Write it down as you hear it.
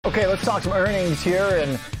Okay, let's talk some earnings here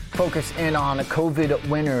and focus in on COVID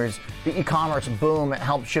winners. The e-commerce boom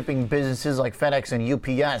helped shipping businesses like FedEx and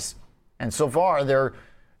UPS. And so far, they're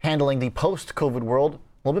handling the post-COVID world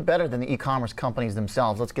a little bit better than the e-commerce companies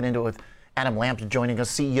themselves. Let's get into it with Adam Lamps joining us,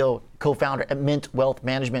 CEO, co-founder at Mint Wealth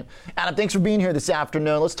Management. Adam, thanks for being here this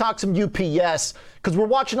afternoon. Let's talk some UPS, because we're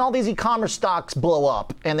watching all these e-commerce stocks blow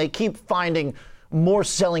up, and they keep finding more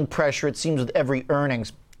selling pressure, it seems, with every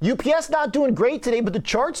earnings. UPS not doing great today, but the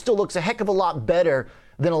chart still looks a heck of a lot better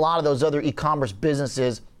than a lot of those other e-commerce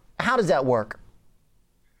businesses. How does that work?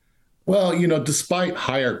 Well, despite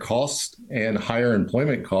higher costs and higher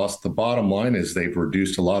employment costs, the bottom line is they've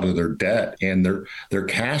reduced a lot of their debt, and their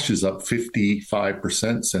cash is up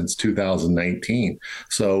 55% since 2019.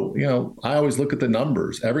 So, I always look at the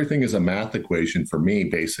numbers. Everything is a math equation for me,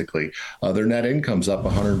 basically. Their net income's up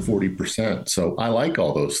 140%. So I like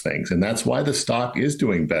all those things, and that's why the stock is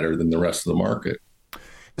doing better than the rest of the market.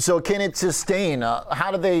 So can it sustain?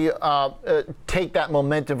 How do they take that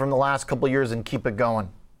momentum from the last couple of years and keep it going?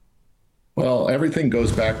 Well, everything goes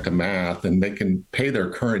back to math, and they can pay their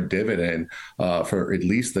current dividend for at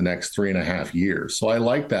least the next 3.5 years. So I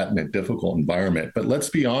like that in a difficult environment. But let's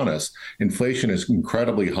be honest, inflation is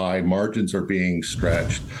incredibly high. Margins are being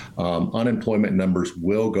stretched. Unemployment numbers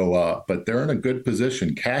will go up, but they're in a good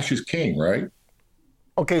position. Cash is king, right?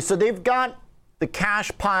 Okay, so they've got the cash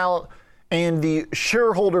pile and the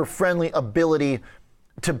shareholder-friendly ability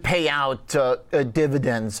to pay out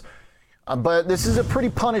dividends. But this is a pretty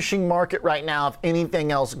punishing market right now if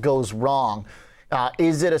anything else goes wrong.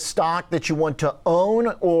 Is it a stock that you want to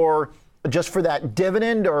own, or just for that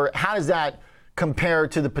dividend, or how does that compare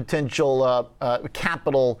to the potential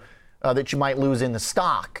capital that you might lose in the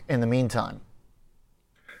stock in the meantime?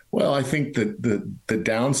 Well, I think that the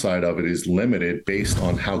downside of it is limited based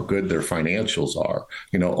on how good their financials are.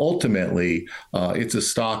 Ultimately, it's a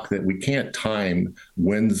stock that we can't time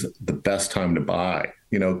when's the best time to buy.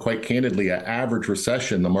 Quite candidly, at average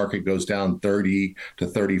recession, the market goes down 30 to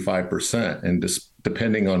 35%. And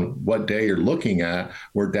depending on what day you're looking at,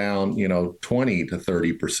 we're down, 20 to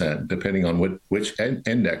 30%, depending on which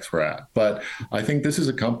index we're at. But I think this is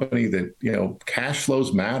a company that, cash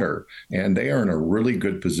flows matter, and they are in a really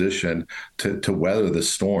good position to weather the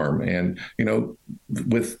storm. And,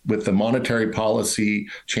 with the monetary policy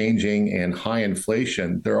changing and high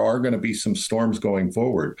inflation, there are going to be some storms going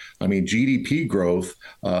forward. I mean, GDP growth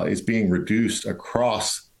is being reduced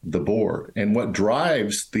across the board. And what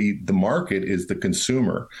drives the market is the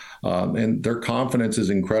consumer. And their confidence is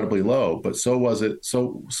incredibly low, but so was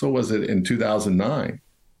it in 2009.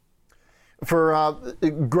 For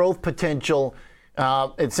growth potential,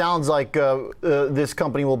 it sounds like this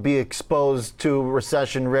company will be exposed to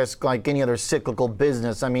recession risk like any other cyclical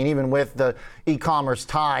business. I mean, even with the e-commerce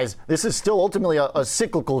ties, this is still ultimately a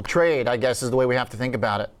cyclical trade, I guess, is the way we have to think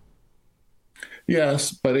about it.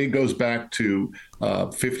 Yes, but it goes back to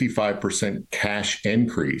 55% cash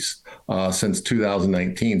increase since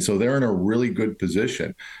 2019. So they're in a really good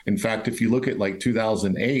position. In fact, if you look at like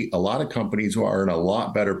 2008, a lot of companies are in a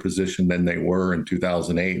lot better position than they were in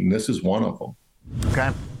 2008, and this is one of them.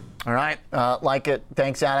 Okay. All right. Like it.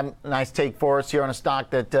 Thanks, Adam. Nice take for us here on a stock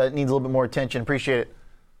that needs a little bit more attention. Appreciate it.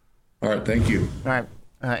 All right. Thank you. All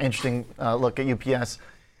right. Interesting look at UPS.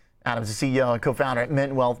 Adam's the CEO and co-founder at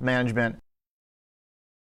Mint Wealth Management.